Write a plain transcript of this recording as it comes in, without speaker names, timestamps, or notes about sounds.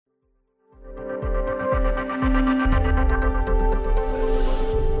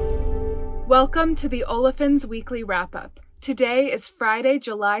Welcome to the Olefins Weekly Wrap-Up. Today is Friday,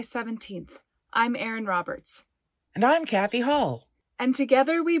 July 17th. I'm Erin Roberts. And I'm Kathy Hall. And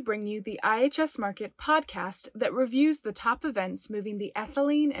together we bring you the IHS Markit podcast that reviews the top events moving the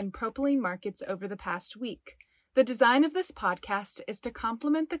ethylene and propylene markets over the past week. The design of this podcast is to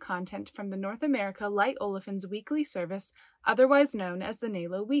complement the content from the North America Light Olefins Weekly service, otherwise known as the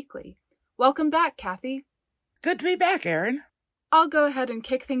NALO Weekly. Welcome back, Kathy. Good to be back, Erin. I'll go ahead and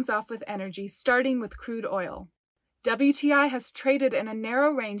kick things off with energy, starting with crude oil. WTI has traded in a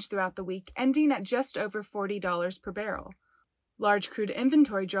narrow range throughout the week, ending at just over $40 per barrel. Large crude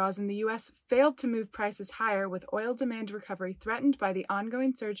inventory draws in the U.S. failed to move prices higher, with oil demand recovery threatened by the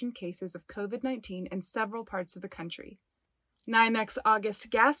ongoing surge in cases of COVID-19 in several parts of the country. NYMEX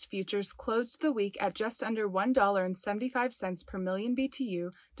August gas futures closed the week at just under $1.75 per million BTU,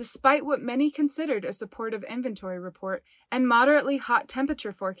 despite what many considered a supportive inventory report and moderately hot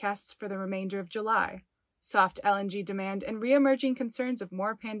temperature forecasts for the remainder of July. Soft LNG demand and re-emerging concerns of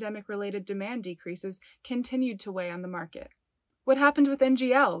more pandemic-related demand decreases continued to weigh on the market. What happened with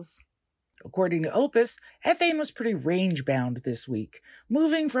NGLs? According to Opus, ethane was pretty range-bound this week,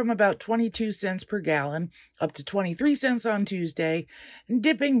 moving from about 22 cents per gallon up to 23 cents on Tuesday and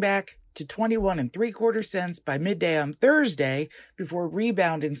dipping back to 21.75 cents by midday on Thursday before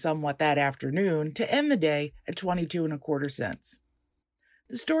rebounding somewhat that afternoon to end the day at 22.25 cents.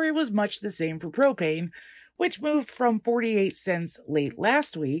 The story was much the same for propane, which moved from 48 cents late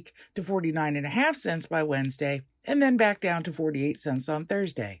last week to 49.5 cents by Wednesday and then back down to 48 cents on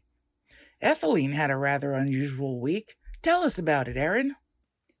Thursday. Ethylene had a rather unusual week. Tell us about it, Erin.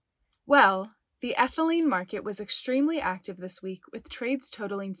 Well, the ethylene market was extremely active this week, with trades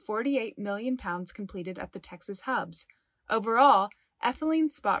totaling 48 million pounds completed at the Texas hubs. Overall,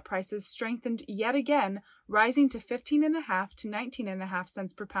 ethylene spot prices strengthened yet again, rising to 15.5 to 19.5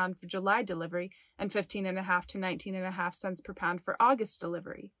 cents per pound for July delivery and 15.5 to 19.5 cents per pound for August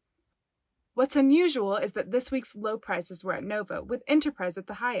delivery. What's unusual is that this week's low prices were at Nova, with Enterprise at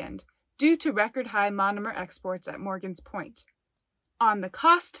the high end, due to record-high monomer exports at Morgan's Point. On the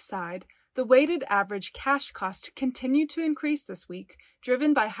cost side, the weighted average cash cost continued to increase this week,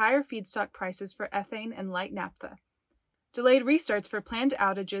 driven by higher feedstock prices for ethane and light naphtha. Delayed restarts for planned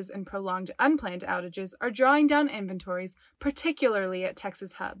outages and prolonged unplanned outages are drawing down inventories, particularly at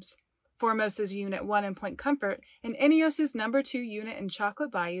Texas hubs. Formosa's Unit 1 in Point Comfort and INEOS's No. 2 unit in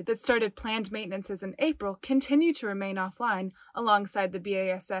Chocolate Bayou that started planned maintenances in April continue to remain offline alongside the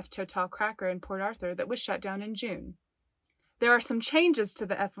BASF Total cracker in Port Arthur that was shut down in June. There are some changes to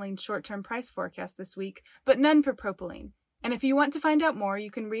the ethylene short-term price forecast this week, but none for propylene. And if you want to find out more,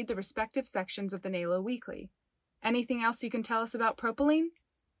 you can read the respective sections of the NALO Weekly. Anything else you can tell us about propylene?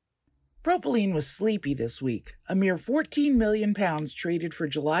 Propylene was sleepy this week. A mere 14 million pounds traded for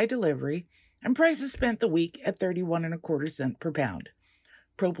July delivery, and prices spent the week at 31.25 cents per pound.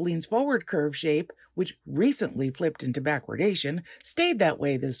 Propylene's forward curve shape, which recently flipped into backwardation, stayed that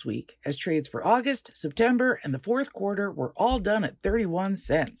way this week, as trades for August, September, and the fourth quarter were all done at 31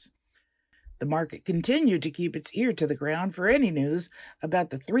 cents. The market continued to keep its ear to the ground for any news about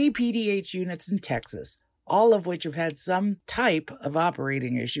the 3 PDH units in Texas, all of which have had some type of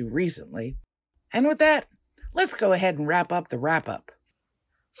operating issue recently. And with that, let's go ahead and wrap up the wrap-up.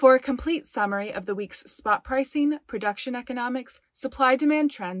 For a complete summary of the week's spot pricing, production economics,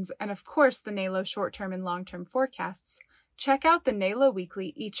 supply-demand trends, and of course the NALO short-term and long-term forecasts, check out the NALO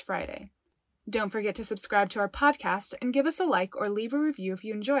Weekly each Friday. Don't forget to subscribe to our podcast and give us a like or leave a review if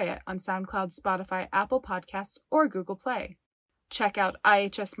you enjoy it on SoundCloud, Spotify, Apple Podcasts, or Google Play. Check out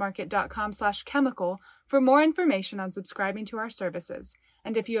ihsmarkit.com/chemical for more information on subscribing to our services.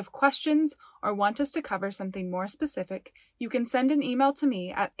 And if you have questions or want us to cover something more specific, you can send an email to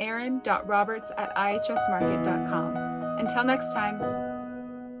me at erin.roberts@ihsmarkit.com. Until next time.